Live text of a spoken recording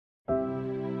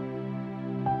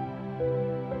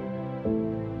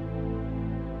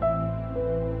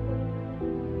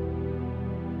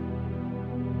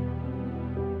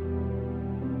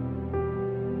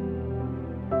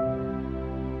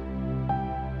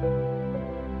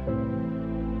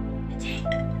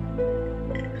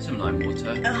lime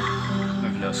water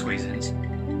with little squeeze-ins.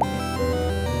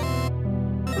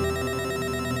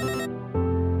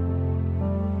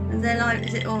 They're like,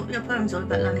 is it all, your poem's all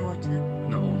about lime water?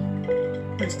 Not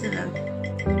all. But still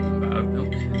About oat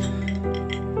milk.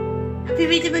 Have you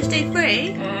read it much day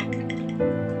free?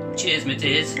 Cheers, my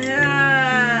dears.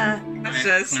 Yeah. I'm going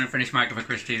to finish my Agatha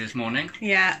Christie this morning.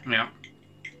 Yeah. Yeah.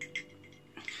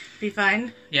 Be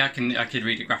fine. Yeah, I could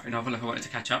read a graphic novel if I wanted to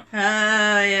catch up. Oh,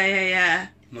 yeah.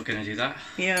 I'm not going to do that.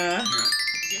 Yeah.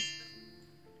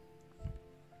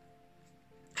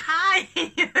 Hi!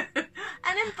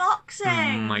 An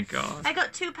unboxing! Oh my god. I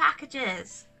got 2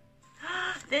 packages.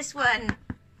 This one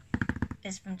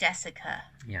is from Jessica.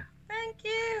 Yeah. Thank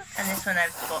you. And this one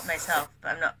I've bought myself,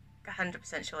 but I'm not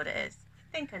 100% sure what it is.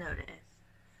 I think I know what it is.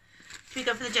 Should we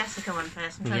go for the Jessica one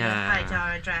first? I'm trying to hide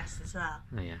our address as well.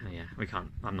 Oh yeah. We can't.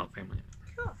 I'm not filming it.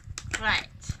 Cool. Right.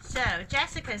 So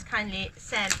Jessica's kindly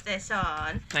sent this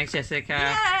on. Thanks,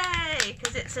 Jessica. Yay!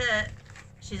 Because it's a.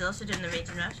 She's also doing the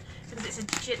reading rush because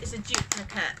it's a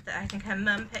duplicate that I think her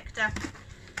mum picked up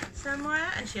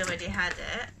somewhere and she already had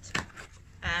it.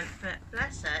 But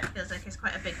bless her, it feels like it's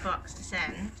quite a big box to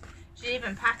send. She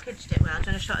even packaged it well. Do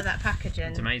you want a shot of that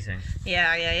packaging? It's amazing.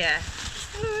 Yeah.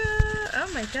 Oh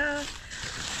my god.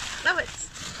 Oh,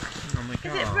 Oh my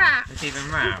god. Is it wrapped? It's even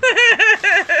wrapped.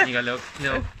 You got little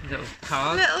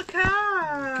card. Little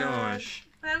card. Gosh.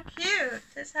 How cute.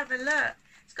 Let's have a look.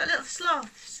 It's got little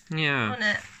sloths Yeah. on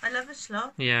it. I love a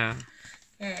sloth. Yeah.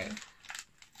 Okay.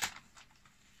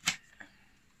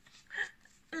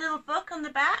 A little book on the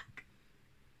back.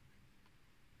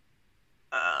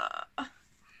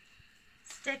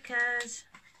 Stickers.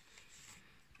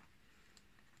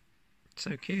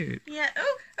 So cute. Yeah.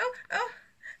 Oh.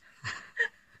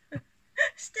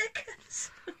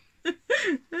 Stickers.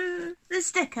 There's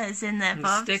stickers in there,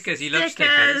 Bob. Stickers. You love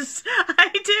stickers. I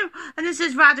do. And this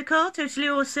is radical. Totally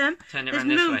awesome. Turn it There's around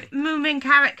this way. Mooming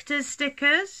characters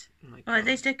stickers. Oh my Oh, god. are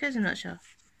they stickers? I'm not sure.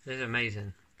 This is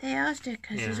amazing. They are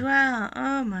stickers Yeah. as well.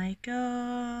 Oh my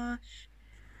gosh.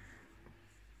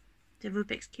 The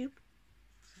Rubik's Cube.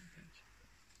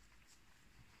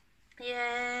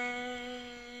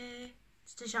 Yay.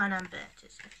 It's to Jean and Bert.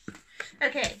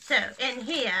 Okay, so in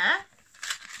here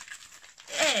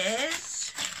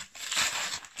is...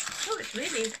 Oh, it's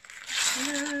really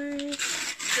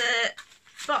nice. The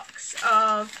box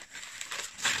of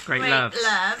Great Great loves.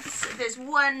 Loves. There's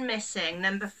one missing.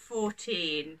 Number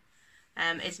 14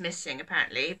 is missing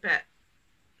apparently, but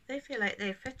they feel like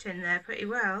they fit in there pretty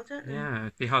well, don't they? Yeah,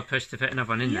 it'd be hard pushed to fit another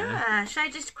one in there. Yeah. Should I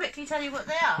just quickly tell you what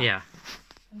they are? Yeah.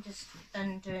 I'm just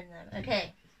undoing them.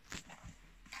 Okay.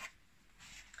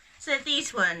 So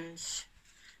these ones.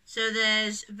 So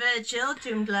there's Virgil,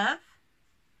 Doom Glove.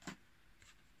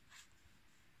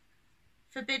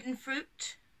 Forbidden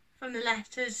Fruit, from the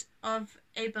letters of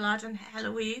Abelard and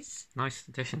Heloise. Nice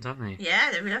additions, aren't they?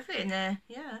 Yeah, they're lovely in there.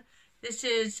 Yeah. This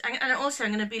is, and also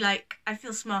I'm going to be like, I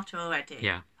feel smarter already.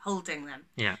 Yeah. Holding them.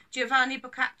 Yeah. Giovanni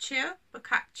Boccaccio.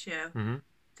 Mm-hmm. Is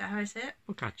that how I say it?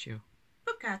 Boccaccio.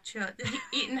 Boccaccio. The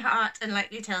Eaten Heart and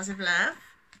Likely Tales of Love.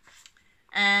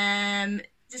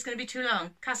 Just going to be too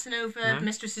long. Casanova, No.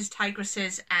 Mistresses,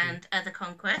 Tigresses, and Other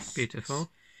Conquests. Beautiful.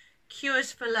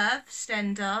 Cures for Love,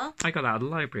 Stendhal. I got that at the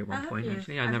library at one Oh, have point, you?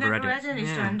 actually. I I've never read it. any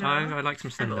Yeah, Stendhal. I like some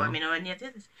Oh, Stendhal. I mean, or any of the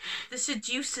others. The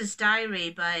Seducer's Diary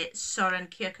by Soren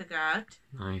Kierkegaard.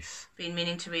 Nice. Been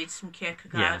meaning to read some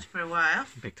Kierkegaard Yeah. for a while.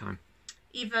 Big time.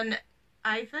 Ivan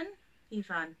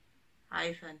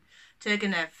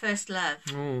Turgenev, First Love.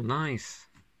 Oh, nice.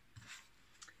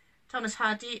 Thomas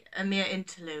Hardy, A Mere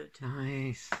Interlude.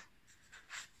 Nice.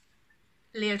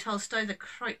 Leo Tolstoy, The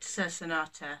Kreutzer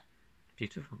Sonata.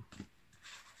 Beautiful.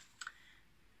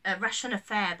 A Russian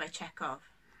Affair by Chekhov.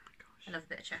 Gosh. I love a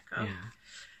bit of Chekhov. Yeah.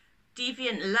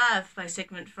 Deviant Love by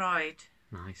Sigmund Freud.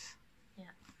 Nice. Yeah.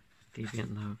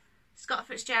 Deviant Love. Scott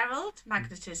Fitzgerald,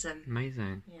 Magnetism.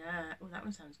 Amazing. Yeah. Oh, that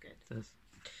one sounds good. It does.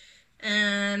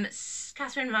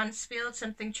 Catherine Mansfield,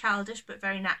 Something Childish but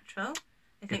Very Natural.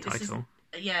 I think Good this title.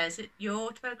 is. Yeah, is it your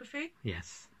autobiography?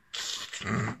 Yes.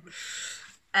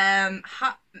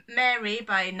 Mary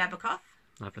by Nabokov.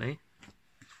 Lovely.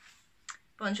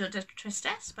 Bonjour de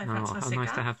Tristesse by Oh, Francois how Cigare.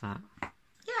 nice to have that.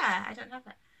 Yeah, I don't have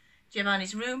that.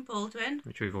 Giovanni's Room, Baldwin.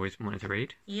 Which we've always wanted to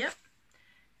read. Yep.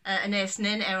 Aeneas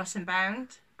Nin, Eros and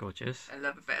Bound. Gorgeous. I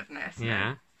love a bit of Aeneas Nin.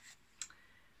 Yeah.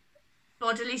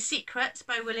 Bodily Secrets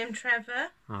by William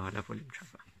Trevor. Oh, I love William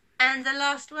Trevor. And the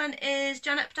last one is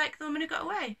John Updike, The Woman Who Got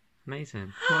Away.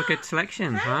 Amazing. What a good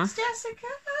selection, huh? Thanks, Jessica.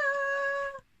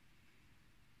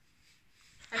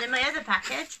 And then my other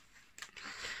package.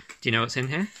 Do you know what's in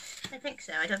here? I think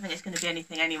so. I don't think it's going to be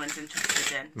anything anyone's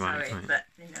interested in. Right, Sorry, right. but,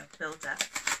 build up.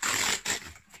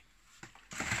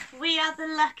 We Are the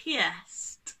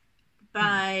Luckiest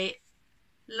by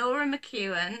Laura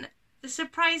McKowen. The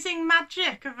Surprising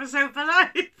Magic of a Sober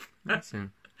Life. That's it.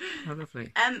 Oh,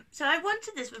 lovely. So I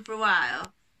wanted this one for a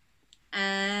while,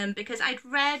 because I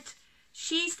read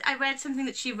something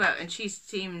that she wrote, and she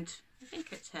seemed, I think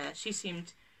it's her, she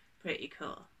seemed pretty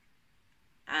cool.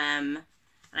 And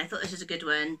I thought this was a good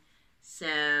one.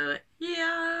 So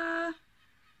yeah,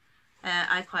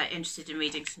 I'm quite interested in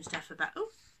reading some stuff about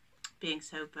being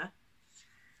sober,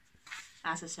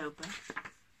 as a sober.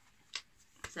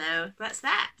 So that's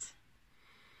that.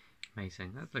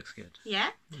 Amazing. That looks good.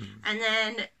 Yeah. And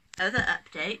then other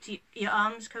update. Your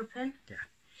arms coping? Yeah.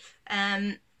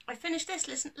 I finished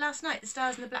this last night. The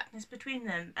Stars and the Blackness Between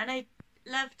Them, and I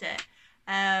loved it.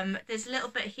 There's a little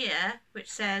bit here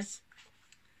which says,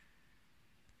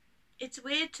 "It's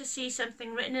weird to see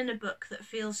something written in a book that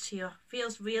feels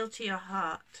real to your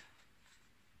heart."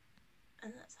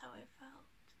 And that's how I felt.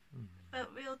 It felt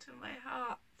real to my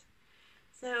heart.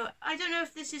 So I don't know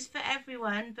if this is for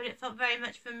everyone, but it felt very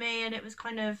much for me, and it was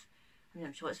kind of, I mean,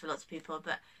 I'm sure it's for lots of people,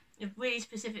 but it really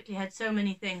specifically had so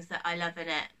many things that I love in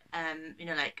it. You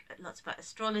know, like lots about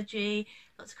astrology,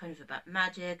 lots kind of about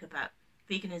magic, about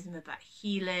veganism, about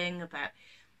healing, about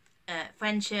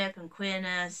friendship and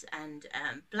queerness, and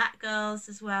black girls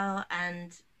as well,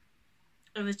 and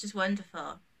it was just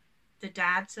wonderful. The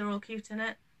dads are all cute in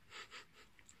it.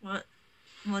 What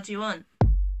do you want?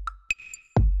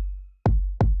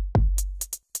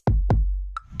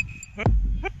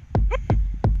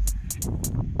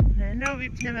 No,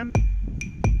 we've never.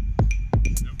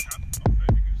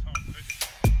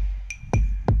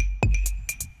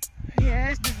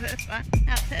 Yeah, it's the first one.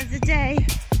 Outfit of the day.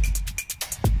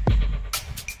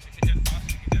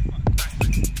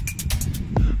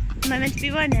 Am I meant to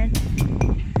be running?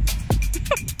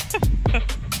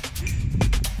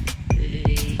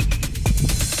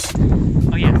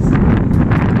 Oh yes. So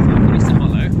I finished the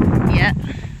Hollow. Yeah.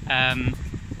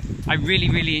 I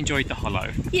really enjoyed the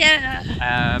Hollow.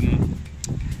 Yeah.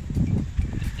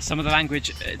 Some of the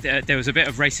language, there was a bit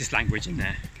of racist language in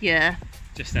there. Yeah.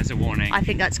 Just as a warning. I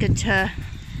think that's good to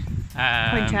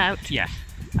point out. Yeah.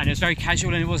 And it was very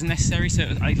casual, and it wasn't necessary. So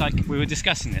it was, we were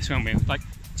discussing this, weren't we? Like,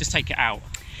 just take it out.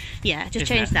 Yeah, just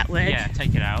change that word. Yeah,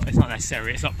 take it out. It's not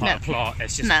necessary. It's not part of the plot.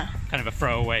 It's just kind of a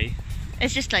throwaway.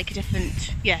 It's just like a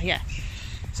different. Yeah.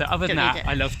 So other than that,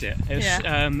 I loved it. It was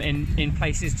in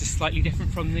places just slightly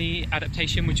different from the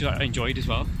adaptation, which I enjoyed as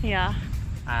well. Yeah.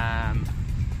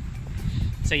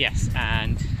 So yes,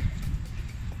 and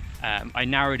I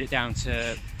narrowed it down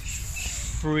to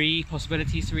 3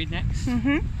 possibilities to read next,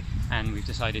 and we've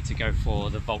decided to go for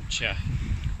The Vulture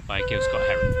by Gil Scott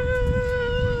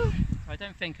Heron. I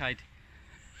don't think I'd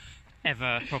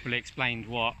ever properly explained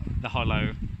what the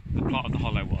plot of the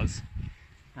Hollow was,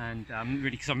 and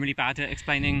because I'm really bad at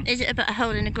explaining. Is it about a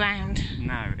hole in the ground?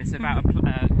 No, it's about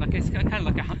it's kind of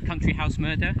like a country house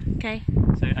murder. Okay.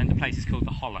 So, and the place is called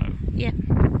the Hollow. Yeah.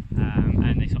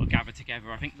 And they sort of gather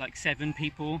together, I think like 7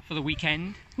 people for the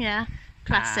weekend. Yeah,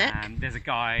 classic. There's a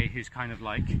guy who's kind of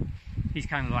like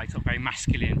sort of very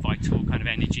masculine, vital kind of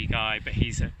energy guy, but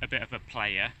he's a bit of a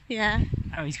player. Yeah.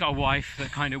 He's got a wife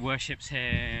that kind of worships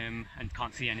him and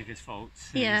can't see any of his faults.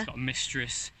 And he's got a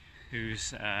mistress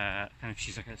who's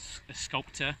she's like a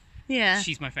sculptor. Yeah.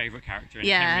 She's my favourite character. And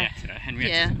Yeah.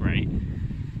 Henrietta's great.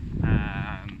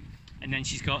 And then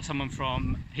he's got someone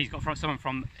from his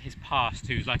past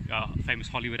who's like a famous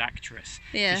Hollywood actress.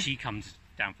 Yeah. So she comes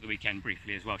down for the weekend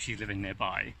briefly as well. She's living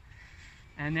nearby.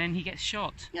 And then he gets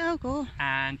shot. Oh, cool.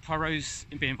 And Poirot's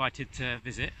been invited to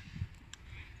visit.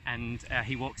 And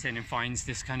he walks in and finds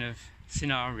this kind of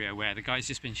scenario where the guy's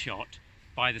just been shot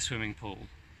by the swimming pool.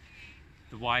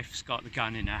 The wife's got the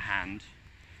gun in her hand,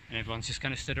 and everyone's just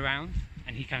kind of stood around.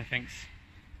 And he kind of thinks,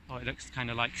 oh, it looks kind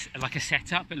of like a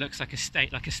setup. It looks like a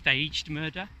staged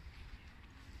murder,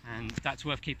 and that's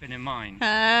worth keeping in mind.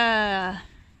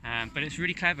 But it's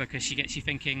really clever because she gets you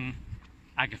thinking.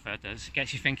 Agatha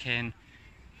gets you thinking.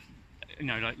 You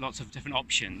know, like lots of different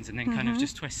options, and then kind of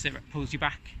just twists it, pulls you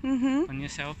back on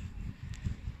yourself.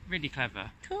 Really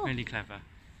clever. Cool. Really clever.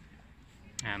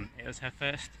 It was her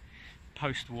first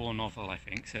post-war novel, I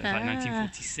think. So it was like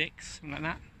 1946, something like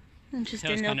that.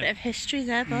 Interesting, so little bit of history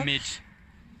there, Bob.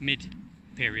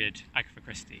 Mid-period Agatha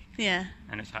Christie. Yeah.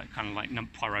 And it's like kind of like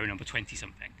Poirot number 20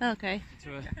 something. Okay.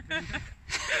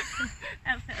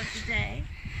 Outfit of the day.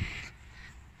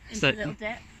 Into a little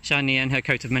dip. Shani and her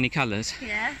coat of many colours.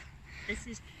 Yeah. This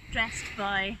is dressed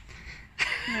by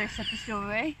Marisa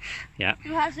Helene. Yeah.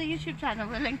 Who has a YouTube channel?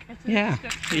 We'll link it in the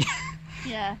description.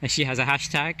 Yeah. She has a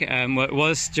hashtag. What it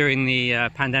was during the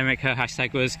pandemic, her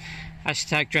hashtag was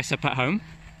 #DressUpAtHome.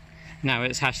 Now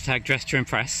it's hashtag dress to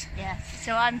impress. Yes,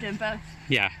 so I'm doing both.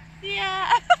 Yeah.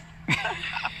 Yeah. I've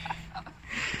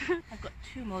got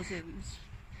 2 more Zooms.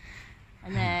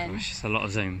 And then... Oh gosh, it's a lot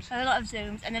of Zooms. A lot of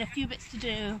Zooms, and then a few bits to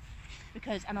do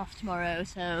because I'm off tomorrow,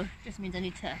 so just means I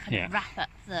need to kind of wrap up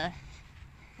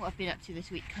what I've been up to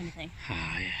this week kind of thing.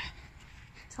 Oh yeah.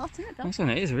 It's hot, isn't it, Bill?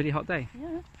 It is a really hot day.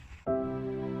 Yeah.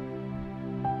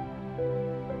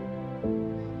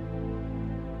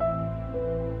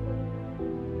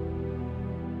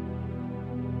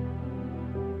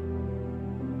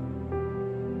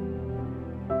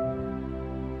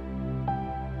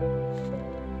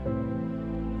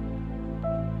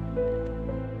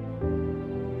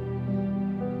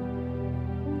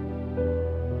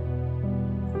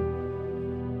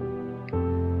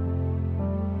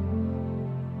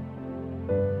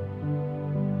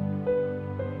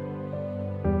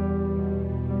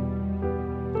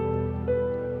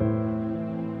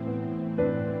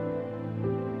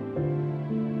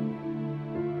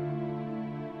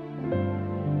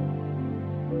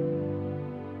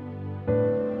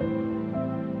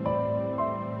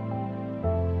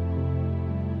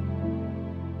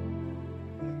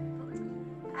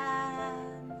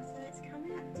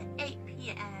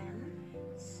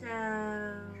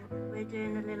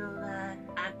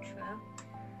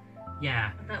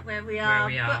 Yeah. About where we are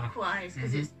book-wise,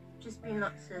 because it's just been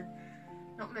not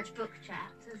much book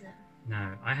chat, is it?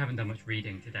 No, I haven't done much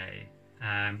reading today,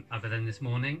 other than this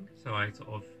morning. So I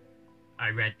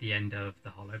read the end of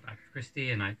The Hollow Bag of Christie,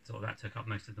 and that took up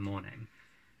most of the morning.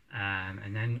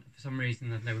 And then for some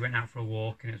reason, we went out for a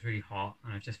walk, and it was really hot,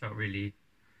 and I just felt really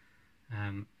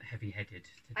heavy-headed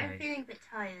today. I'm feeling a bit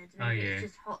tired. Maybe it's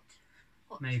just hot.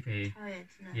 Maybe.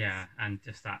 Tiredness. Yeah, and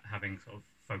just that having sort of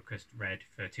focused read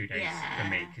for 2 days for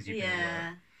me, because you've been at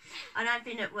work. And I've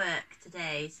been at work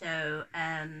today, so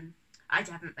I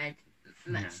haven't read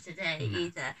much today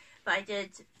either. But I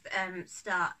did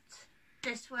start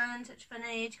this one, Such Fun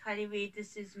Age, Kiley Reid.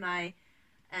 This is my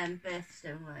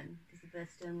birthstone one, because the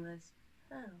birthstone was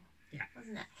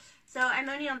wasn't it? So I'm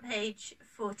only on page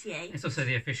 48. It's also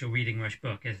the official Reading Rush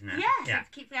book, isn't it? Yes, I have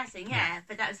to keep guessing,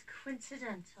 but that was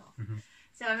coincidental.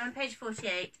 So I'm on page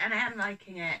 48, and I am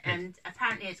liking it, and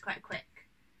apparently it's quite a quick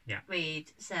read,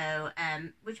 so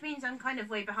which means I'm kind of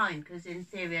way behind, because in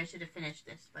theory I should have finished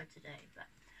this by today, but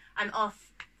I'm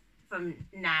off from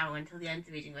now until the end of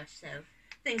the Reading Rush, so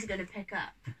things are going to pick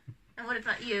up. And what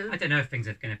about you? I don't know if things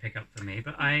are going to pick up for me,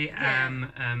 but I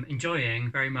am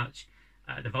enjoying very much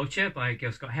The Vulture by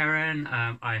Gil Scott-Heron.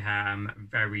 I am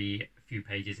very few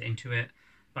pages into it,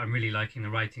 but I'm really liking the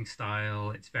writing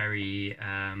style. It's very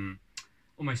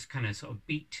almost kind of sort of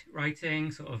beat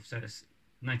writing, so it's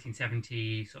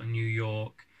 1970 sort of New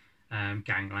York,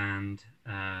 gangland,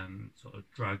 sort of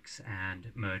drugs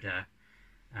and murder.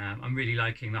 I'm really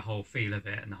liking the whole feel of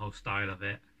it and the whole style of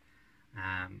it.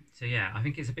 So yeah, I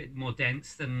think it's a bit more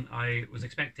dense than I was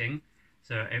expecting,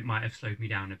 so it might have slowed me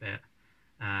down a bit.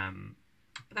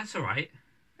 But that's all right.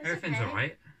 Everything's all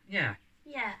right. Yeah.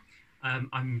 Yeah.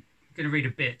 I'm going to read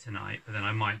a bit tonight, but then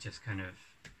I might just kind of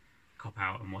cop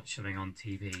out and watch something on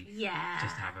TV. Yeah.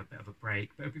 Just to have a bit of a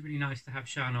break. But it'd be really nice to have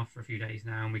Siân off for a few days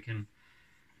now, and we can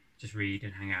just read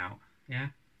and hang out. Yeah?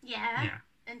 Yeah. Yeah.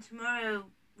 And tomorrow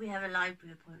we have a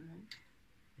library appointment.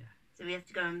 Yeah. So we have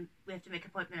to make an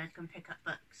appointment to go and pick up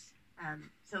books.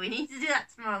 So we need to do that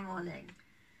tomorrow morning.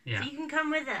 Yeah. So you can come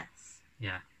with us.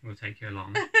 Yeah, we'll take you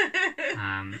along.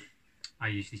 I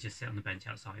usually just sit on the bench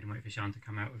outside and wait for Siân to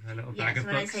come out with her little bag of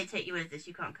books. books. When I say take you with us,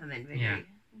 you can't come in, really.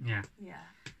 Yeah.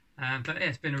 But yeah,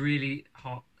 it's been a really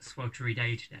hot, sweltery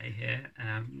day today here.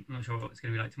 I'm not sure what it's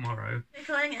going to be like tomorrow. We're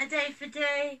calling it a day for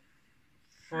day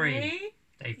 3.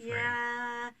 Day 3.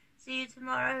 Yeah. See you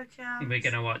tomorrow, Charles. I think we're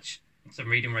going to watch some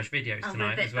Reading Rush videos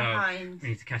tonight as well. Behind. We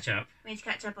need to catch up. We need to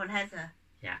catch up on Heather.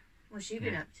 Yeah. What's she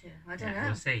been up to? I don't know.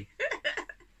 We'll see.